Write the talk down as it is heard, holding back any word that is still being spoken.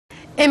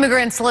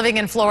Immigrants living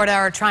in Florida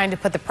are trying to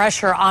put the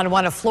pressure on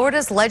one of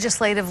Florida's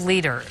legislative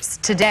leaders.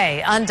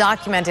 Today,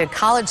 undocumented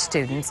college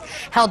students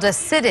held a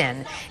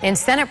sit-in in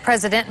Senate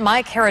President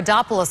Mike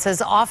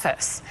Haridopolos'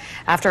 office.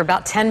 After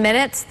about 10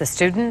 minutes, the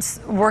students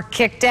were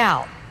kicked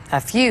out. A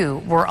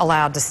few were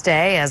allowed to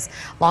stay as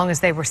long as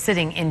they were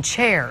sitting in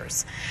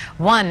chairs.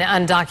 One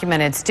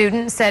undocumented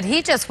student said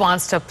he just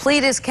wants to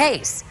plead his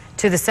case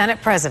to the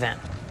Senate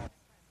president.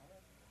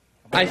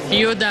 I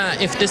feel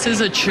that if this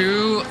is a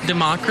true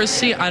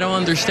democracy, I don't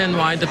understand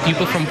why the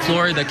people from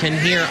Florida can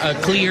hear a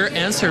clear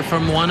answer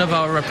from one of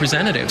our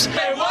representatives.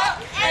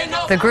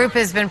 The group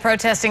has been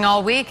protesting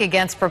all week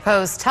against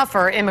proposed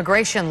tougher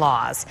immigration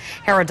laws.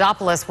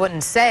 Haridopolos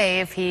wouldn't say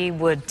if he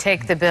would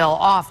take the bill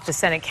off the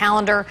Senate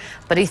calendar,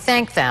 but he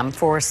thanked them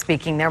for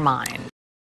speaking their mind.